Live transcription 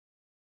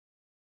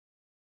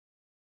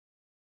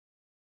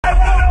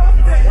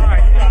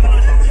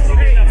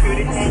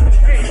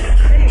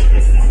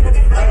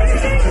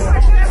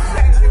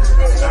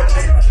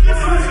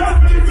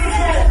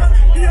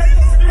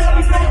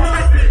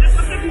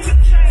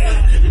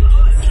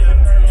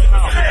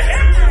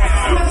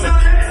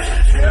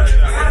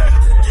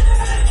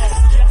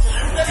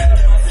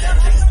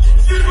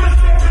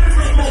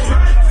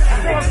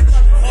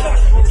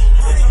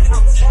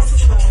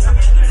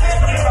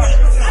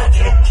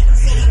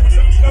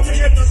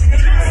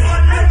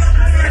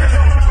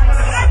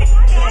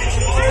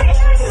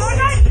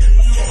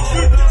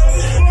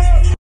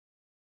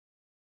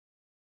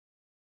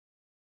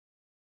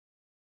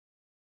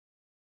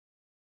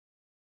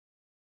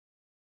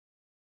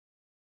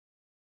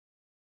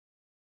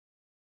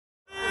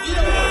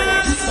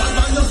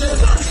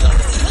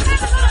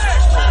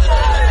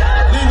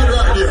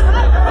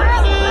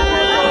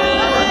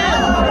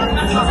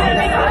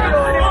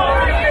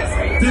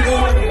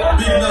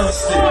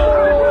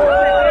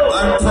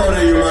proud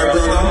of you, my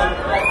brother.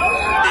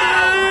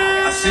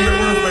 I see your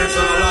movements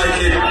and I like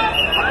it.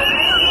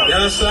 You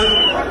understand?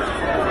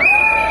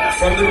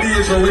 From the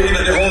days when we're in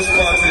at the house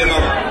party, them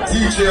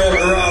DJ on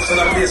the Ross and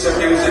I play some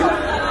music.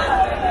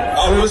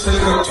 I was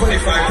like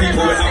 25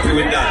 people were happy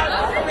with that.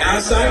 You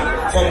understand?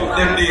 From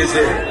them days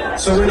there.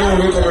 So we know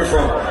where we're coming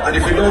from. And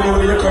if you don't know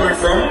where you're coming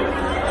from,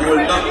 you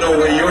will not know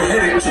where you're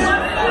heading to.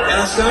 You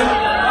understand?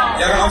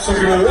 You gotta have some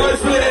people, what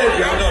is playing?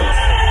 You have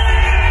done.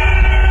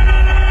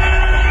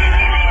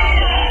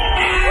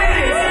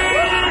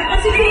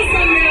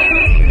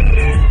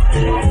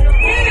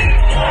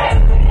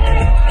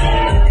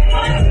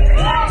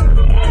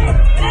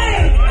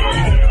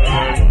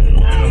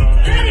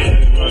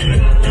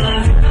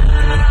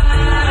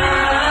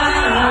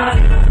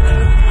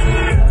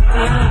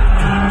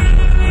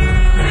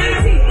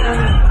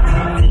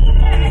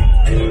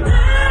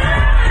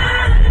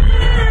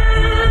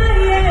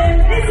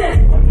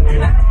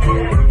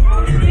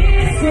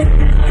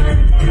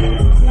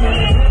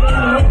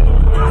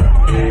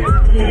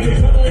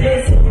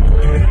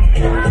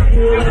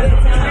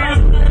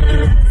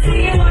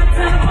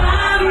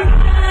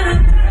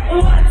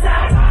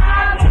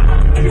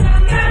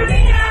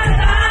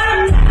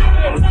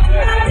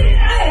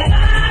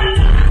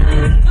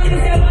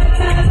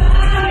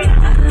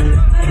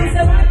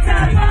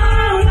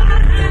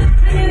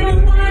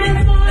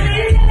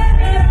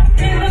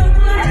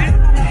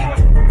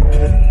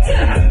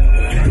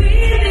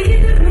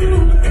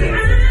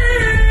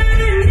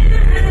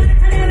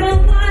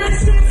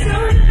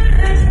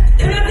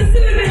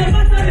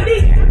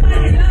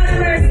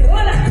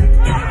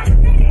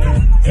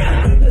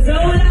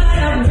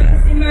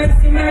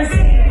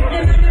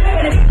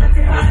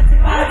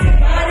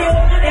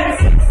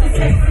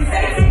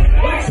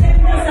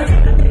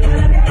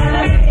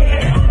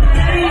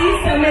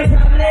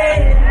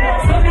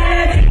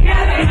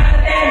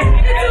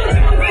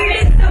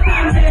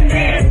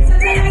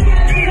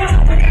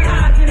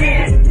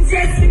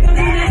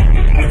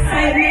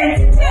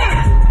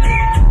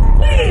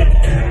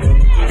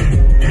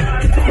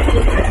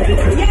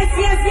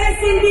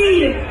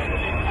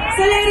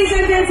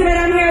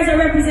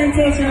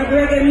 Of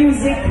reggae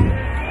music.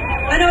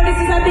 I know this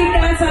is a big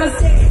dancehall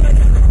stage, but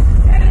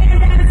reggae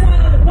and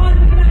dancehall, one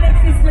cannot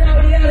exist without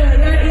the other.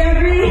 You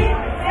agree?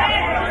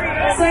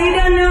 So you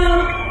don't know,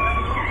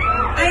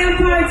 I am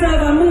part of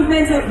a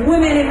movement of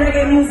women in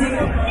reggae music,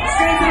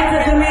 straight out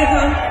of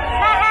Jamaica.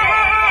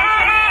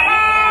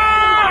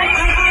 I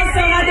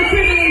also had the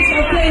privilege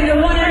of playing the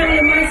one and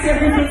only Mercy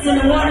Griffiths in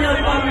the One Love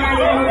Bob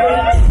Marley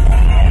movie.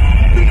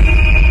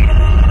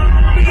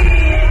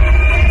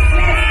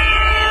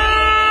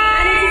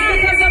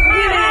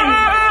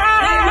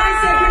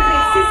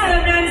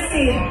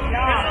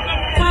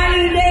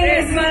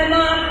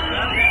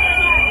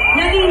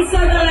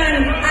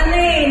 Sutherland,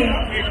 Alain,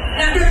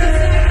 Dr.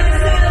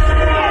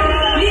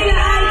 Lila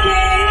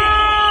Ike,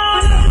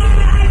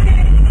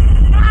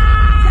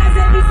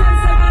 Jazzy and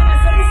Savannah.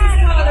 So this is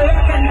called a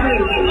rock and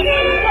roll.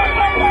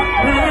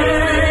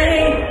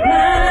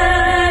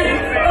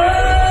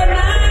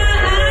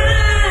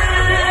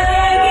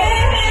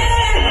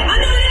 I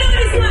know you know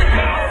this one.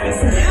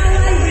 So now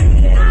I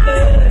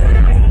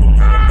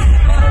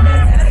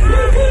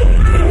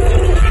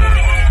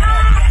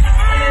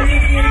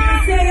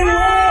say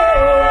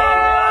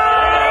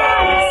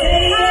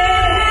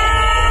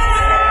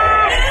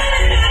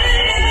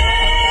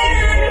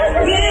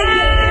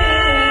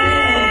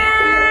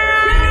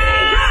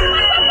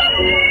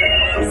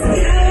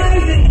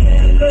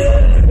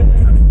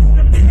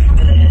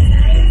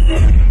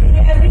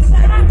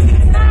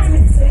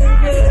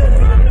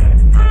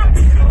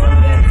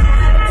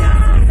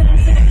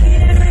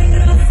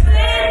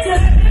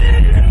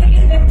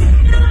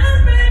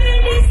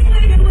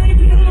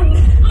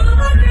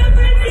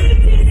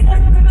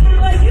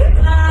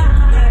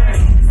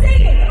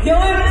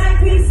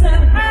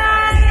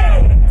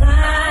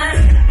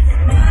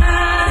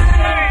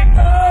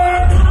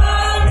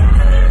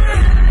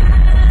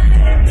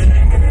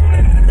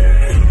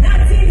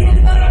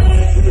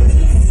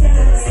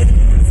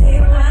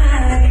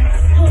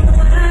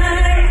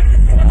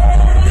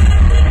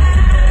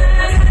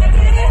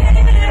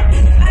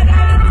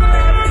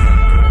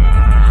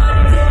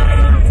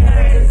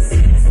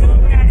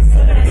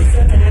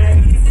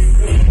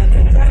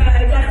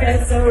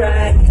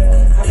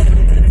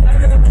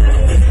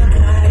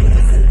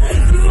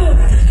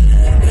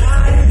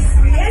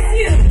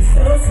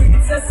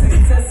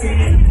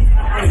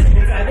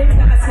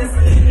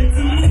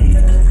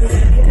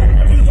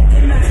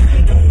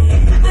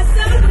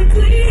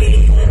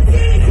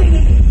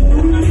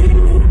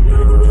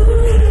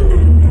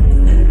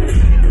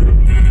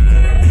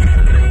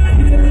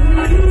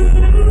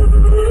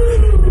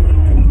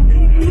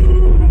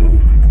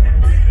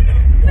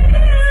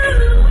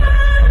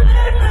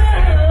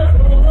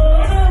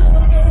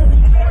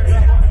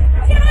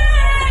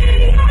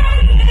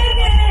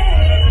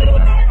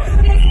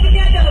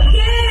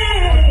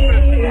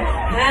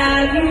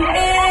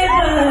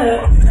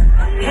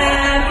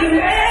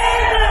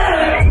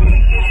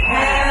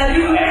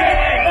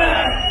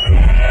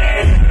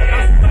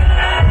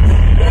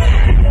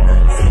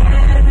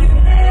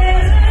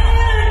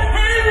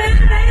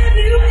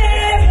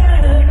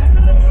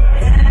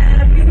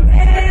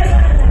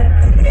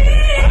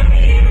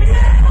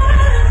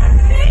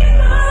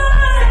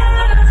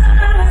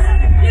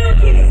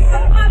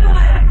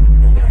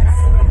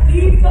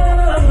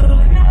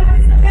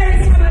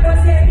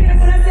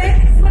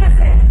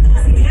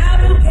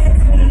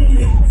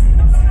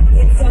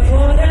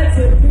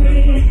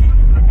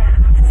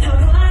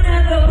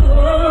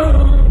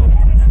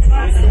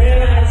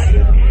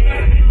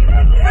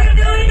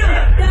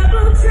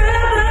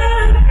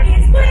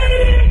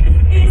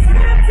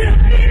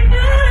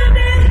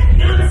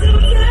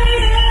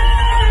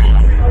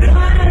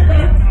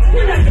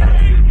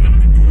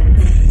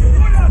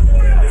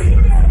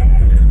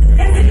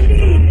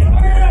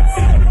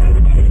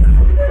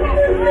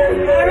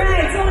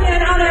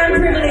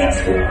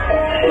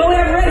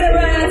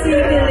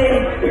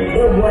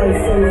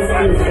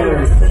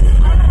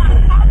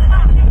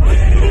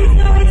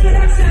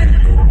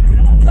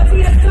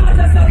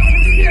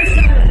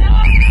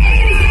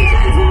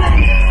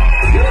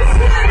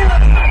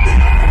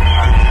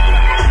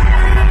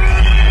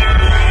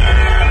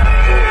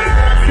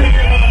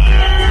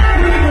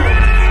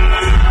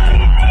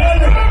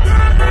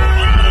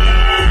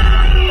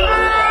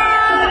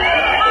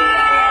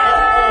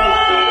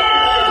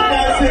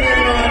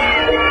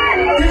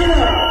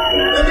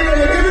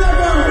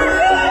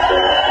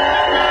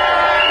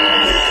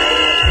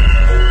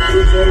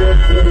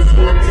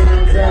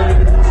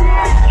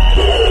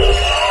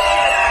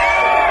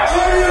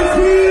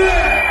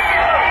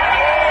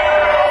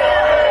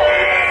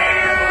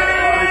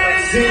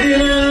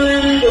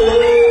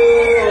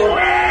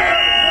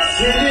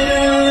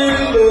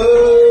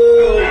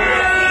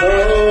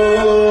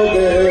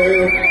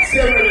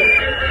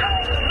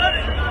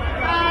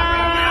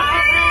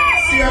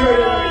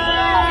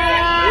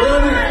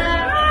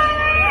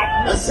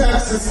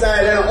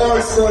style and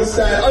old school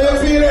style. How you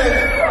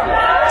feeling?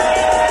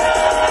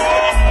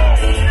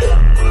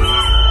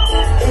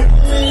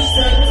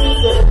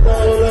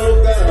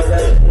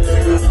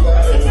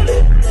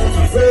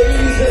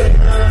 Praise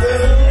Him,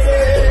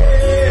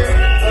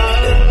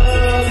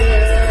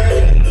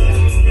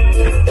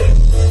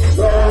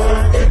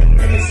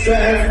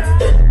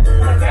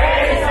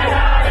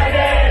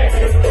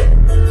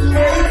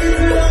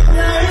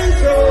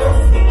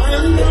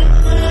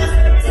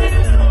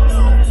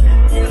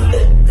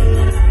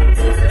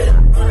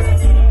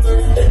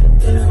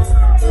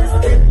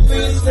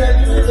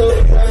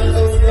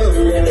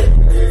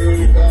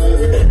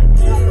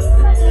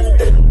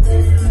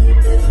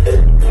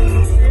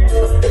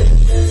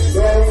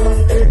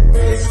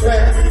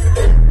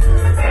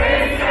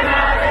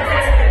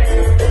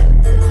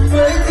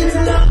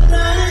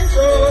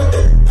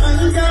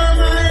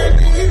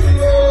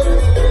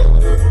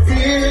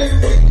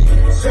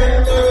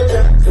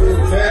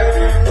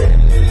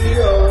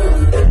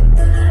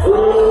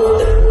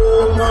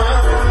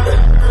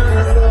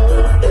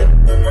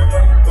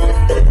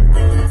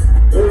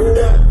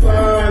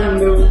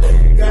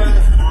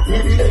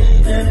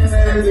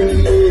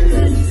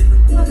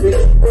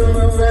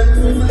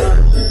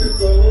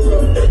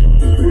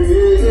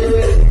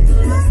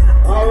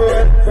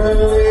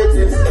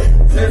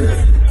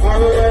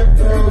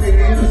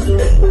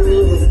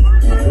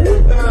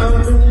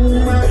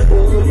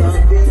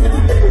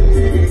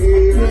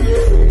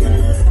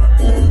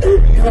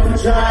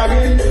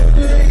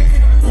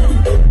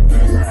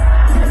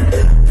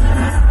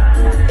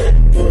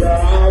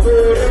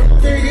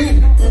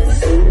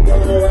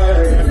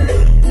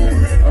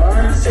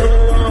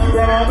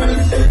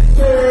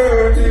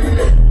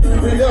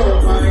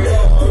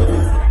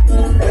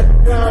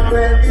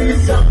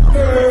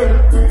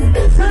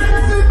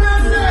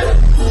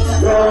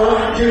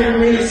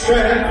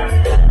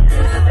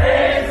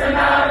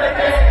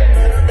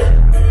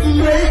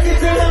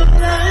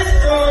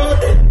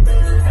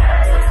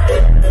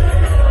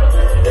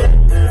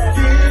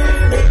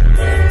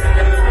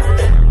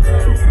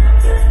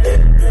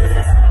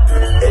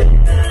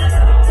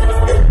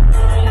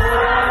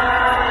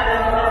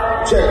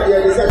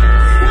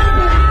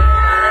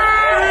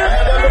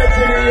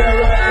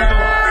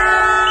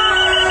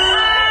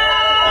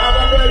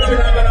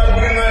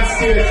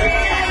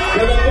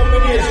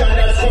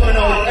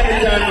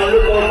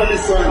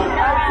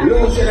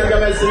 Luciano and the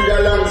messenjah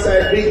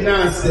alongside Big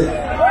Narstie.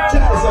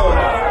 Check this out.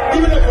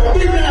 Give it up for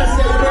Big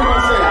Narstie. Big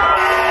Narstie.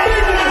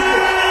 Big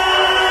Narstie.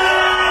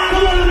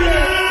 Come on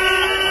here.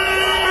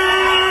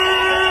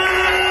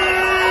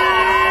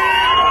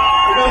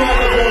 You don't have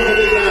to go to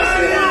Big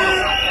Narstie.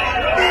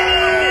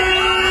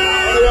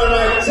 All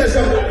right, say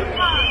something.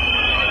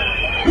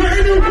 We're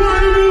in the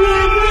party, we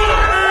want more.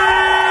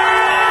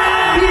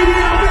 Give me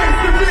your best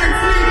to flex,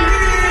 baby.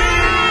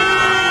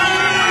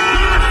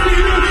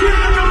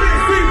 Luciano,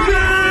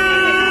 messenjah.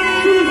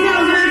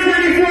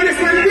 2024,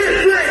 this one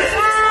different.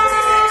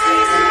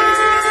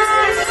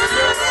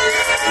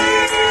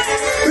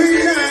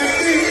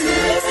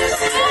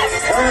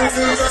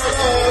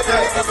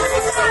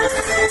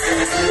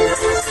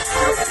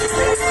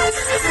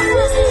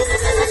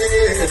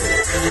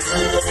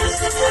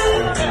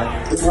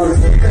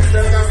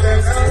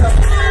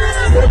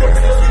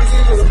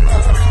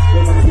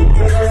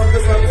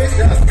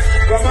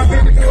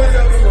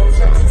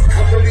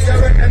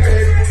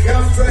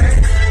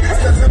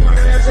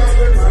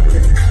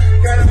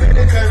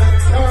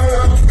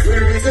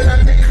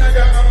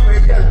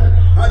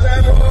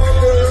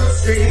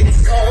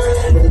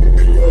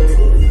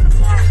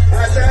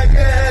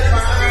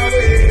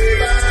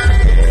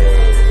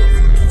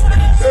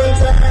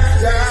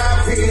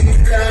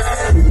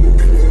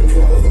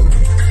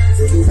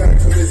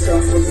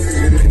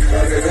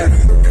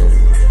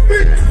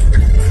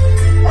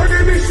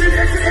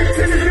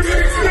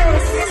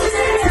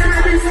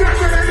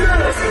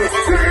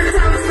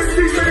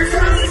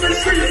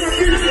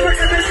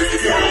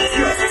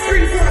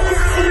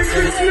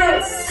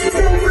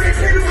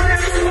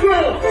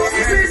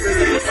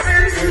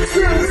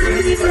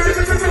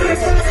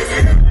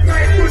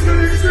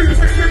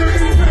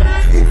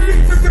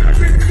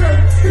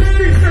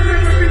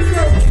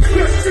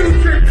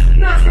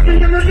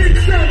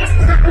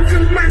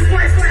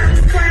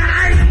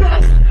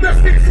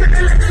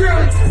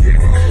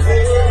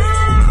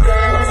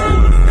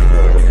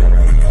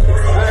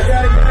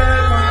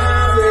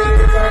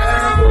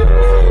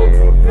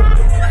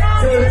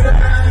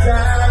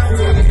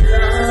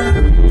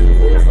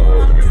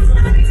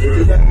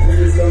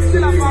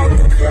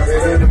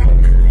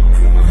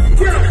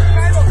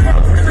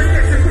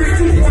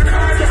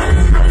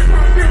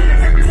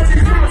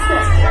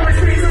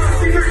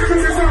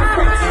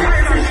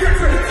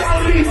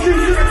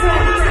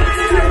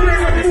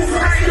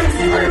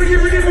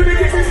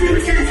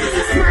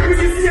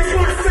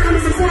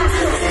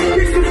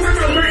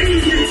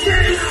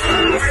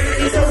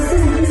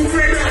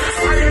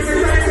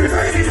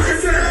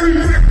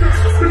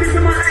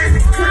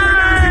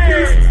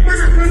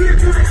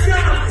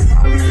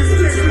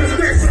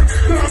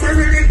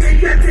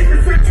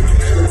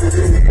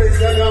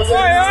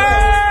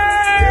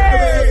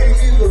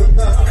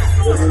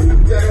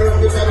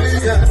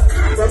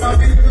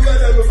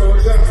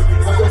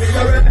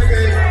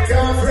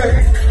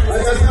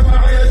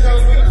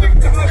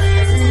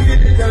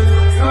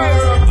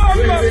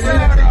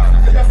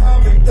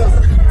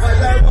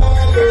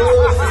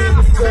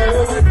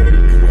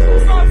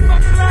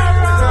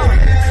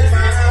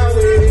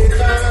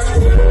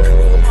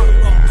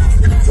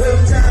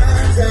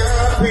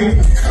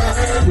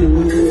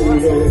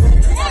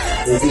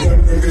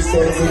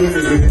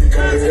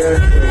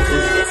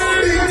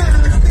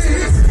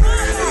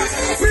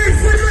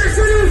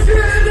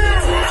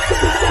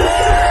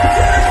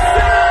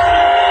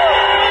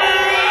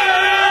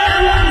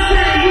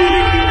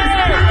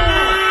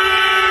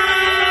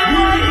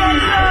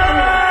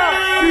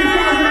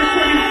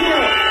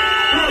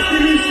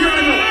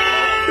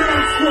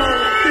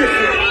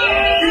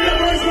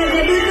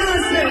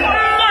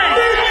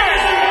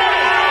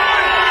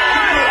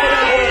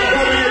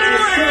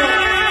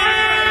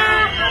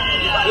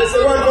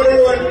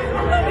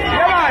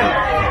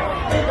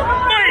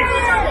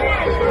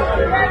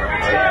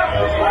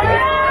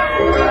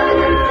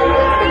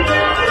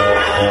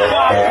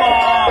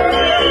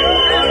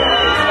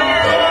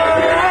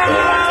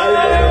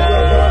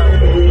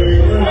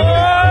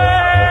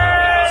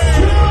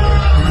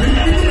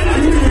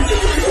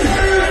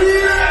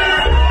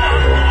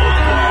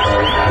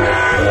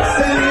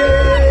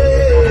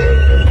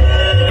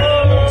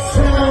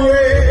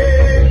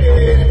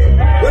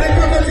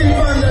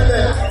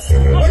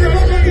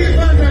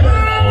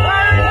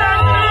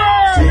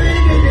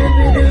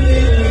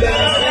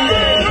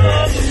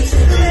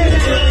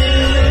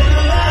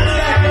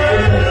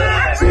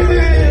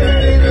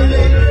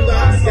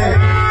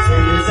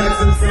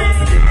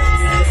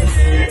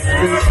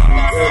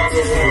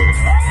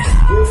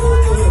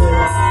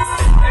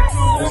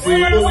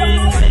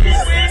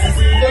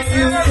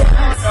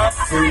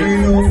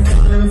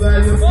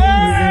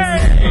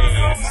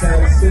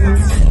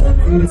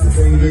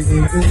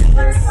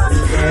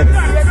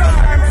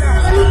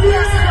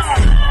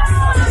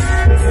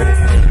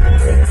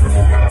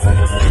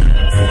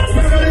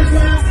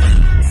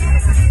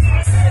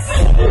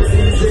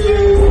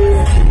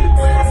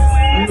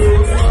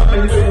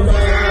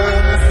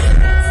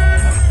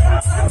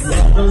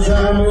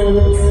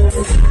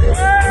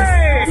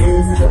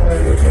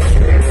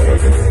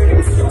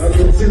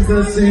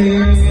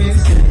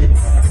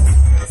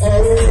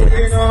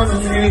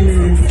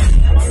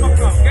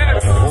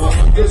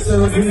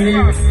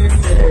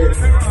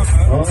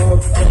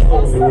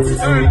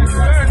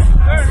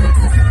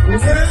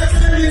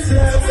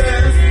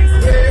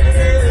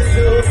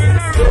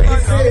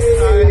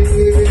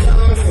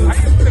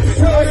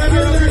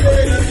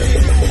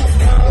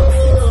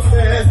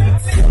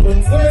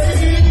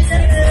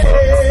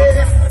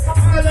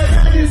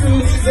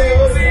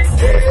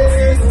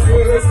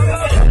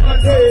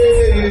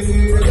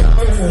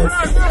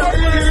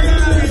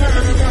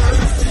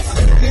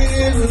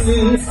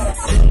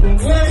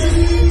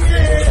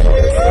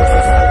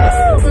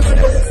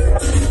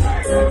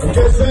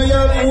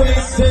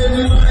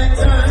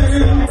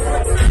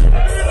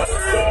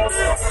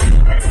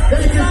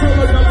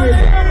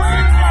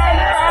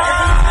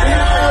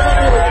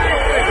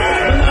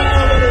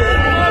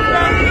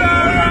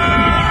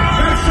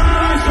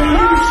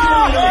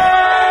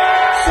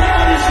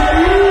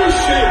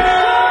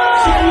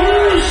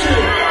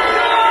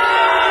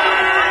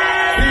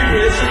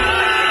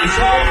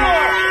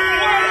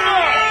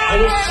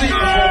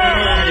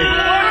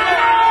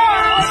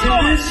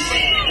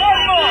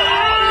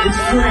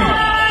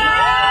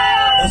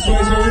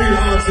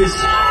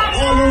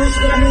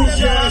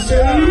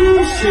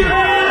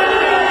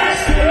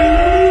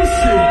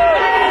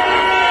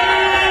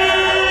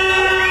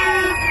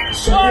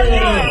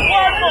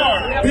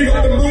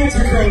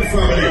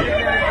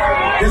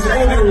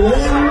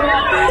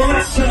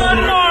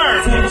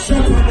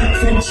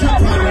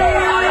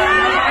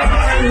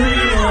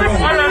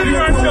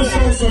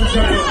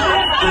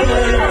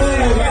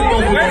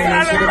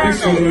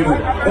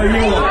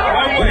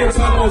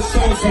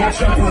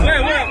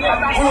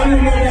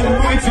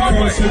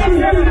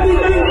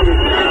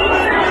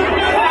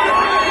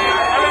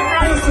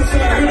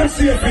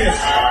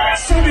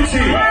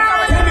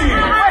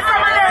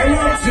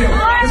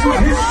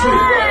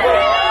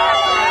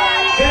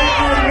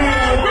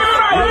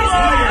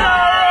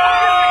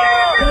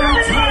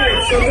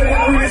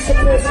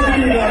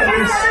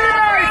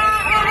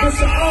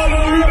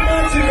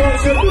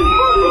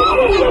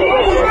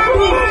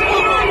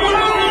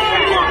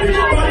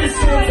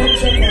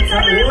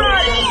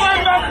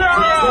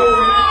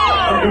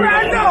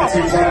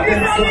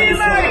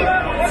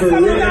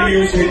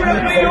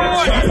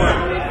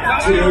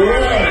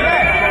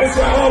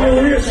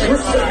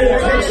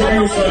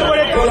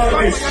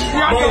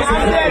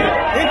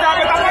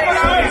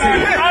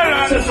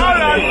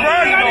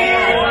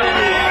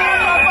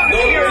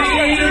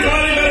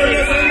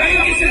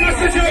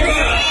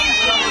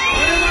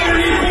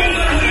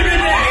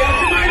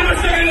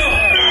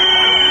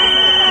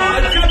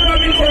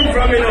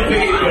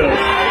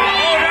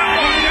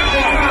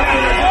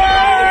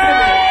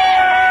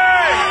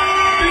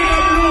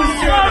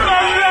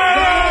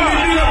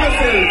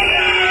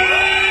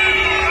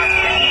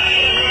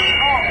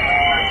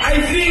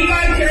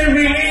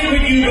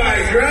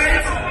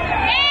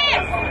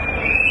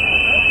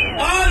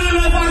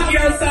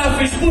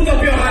 Selfish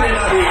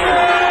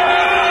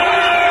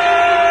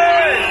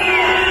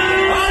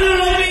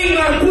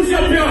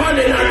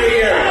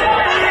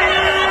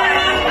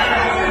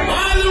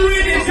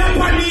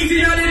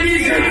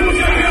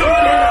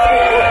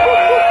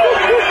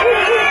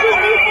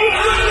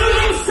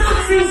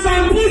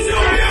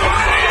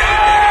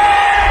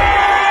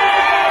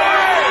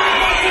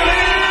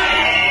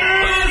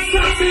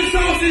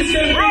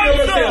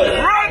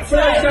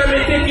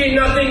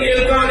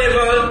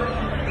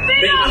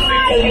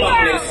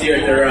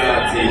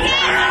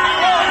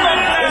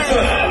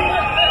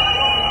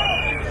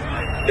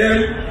Then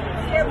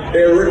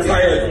they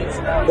retired.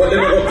 But then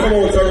they will come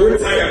out and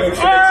retire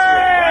next year.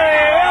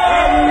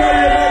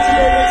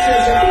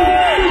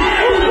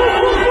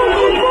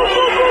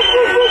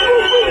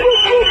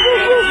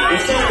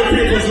 It's not the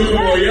people who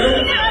come out, yeah?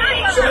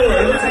 So,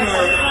 listen,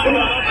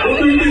 we're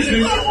doing business.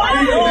 We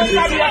do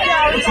business.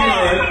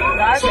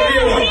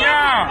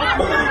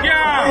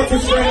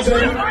 Listen, so,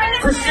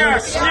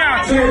 Christmas,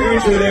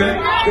 celebrate with them,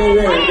 don't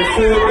worry,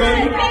 before we're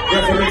done, you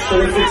have to make sure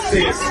we fix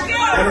things.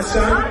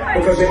 Understand?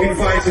 Because they've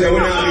invited them,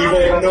 we're not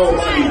leaving out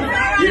nobody.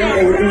 Yeah,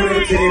 but we're doing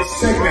everything in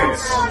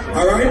segments.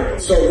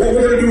 Alright? So what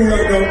we're going to do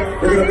right now,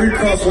 we're going to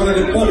recross one of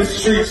the baddest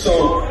streets on.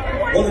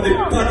 One of the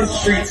baddest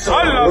streets on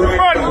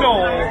right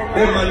now.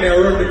 Them man there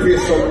run the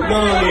place from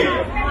Naomi.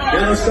 You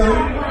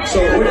understand? So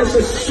when it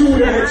says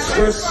Suda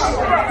Express,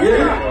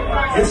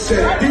 yeah, it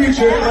said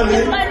DJ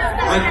Ali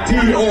and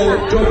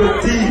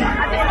D-O-double-D.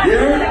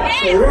 Yeah?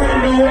 So right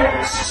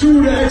now,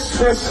 Suda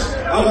Express,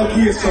 I'm going to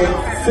give you some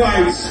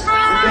vibes.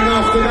 And then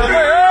after that,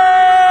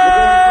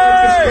 we're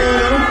going to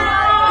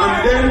and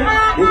then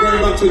we're going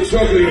back to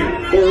juggling.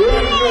 But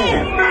right now,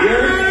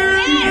 yeah,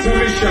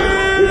 intermission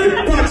with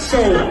the bad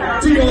sound,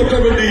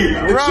 D-O-double-D,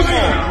 the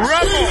giant.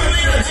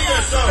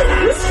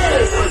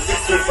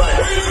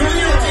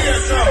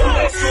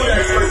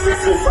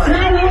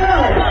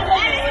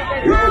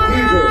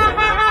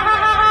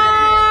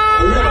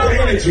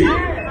 Energy.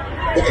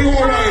 But you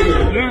alright,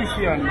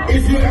 Luciano.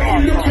 If you're in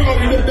the crowd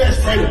with your best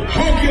friend,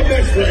 hug your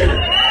best friend. Hug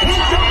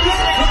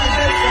your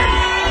best friend.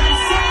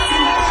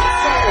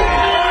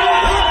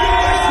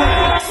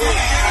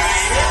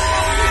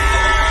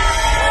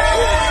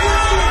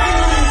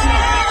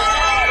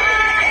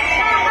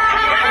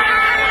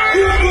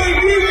 You're going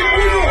to give it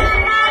bigger.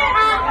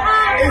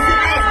 If you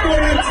have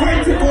more than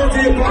 20 pounds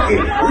in your pocket,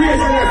 raise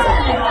your left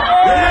hand.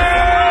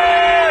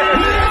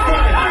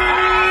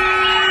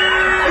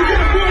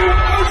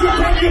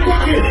 Your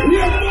pocket.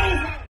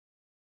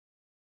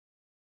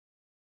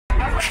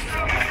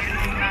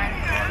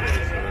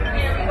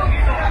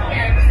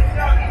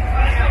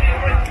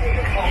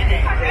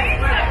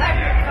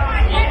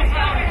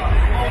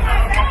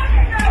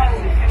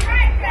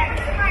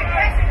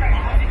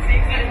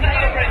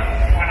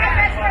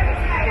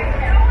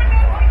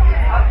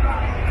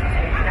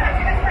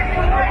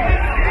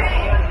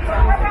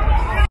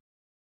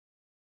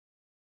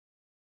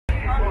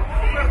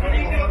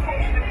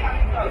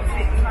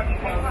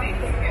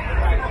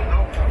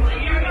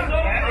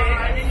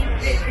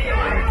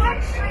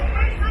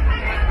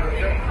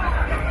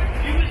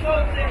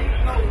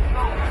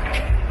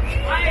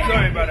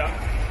 Sorry about that.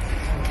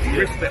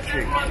 Respect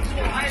you.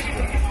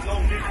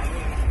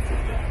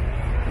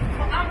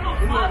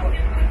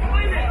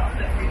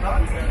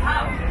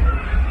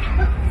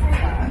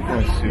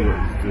 Let's see what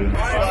he's doing.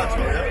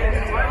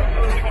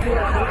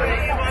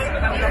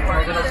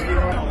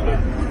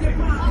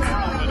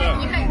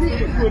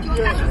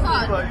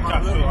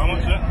 How much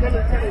is that?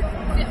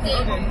 15.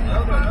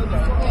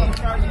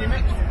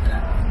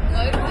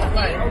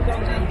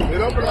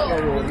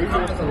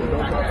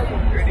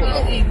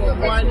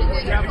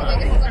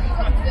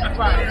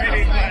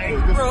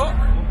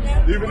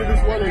 Even if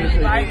it's one of the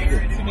things.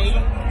 To me,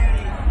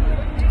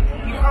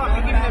 you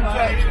can't give them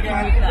church and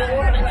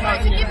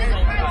charge them.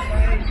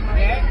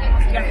 Yeah?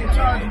 You have to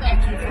charge them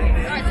extra for it.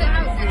 Right, so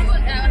how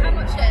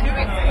much then? You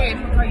make it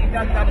because you've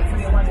done it for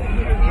your one.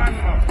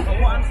 But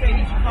what I'm saying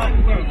is you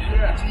can't go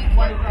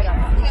one day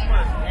after this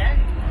month, yeah?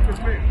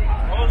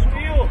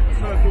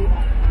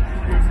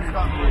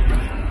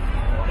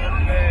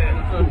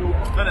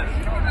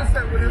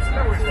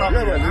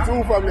 Yeah, man, it's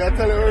all family. I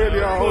tell it already,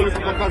 our whole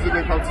little cousin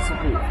they come to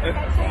support.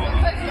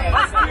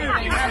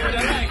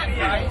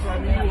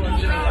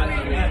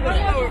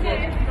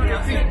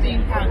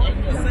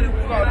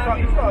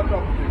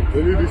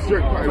 They need this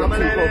drink pack up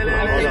too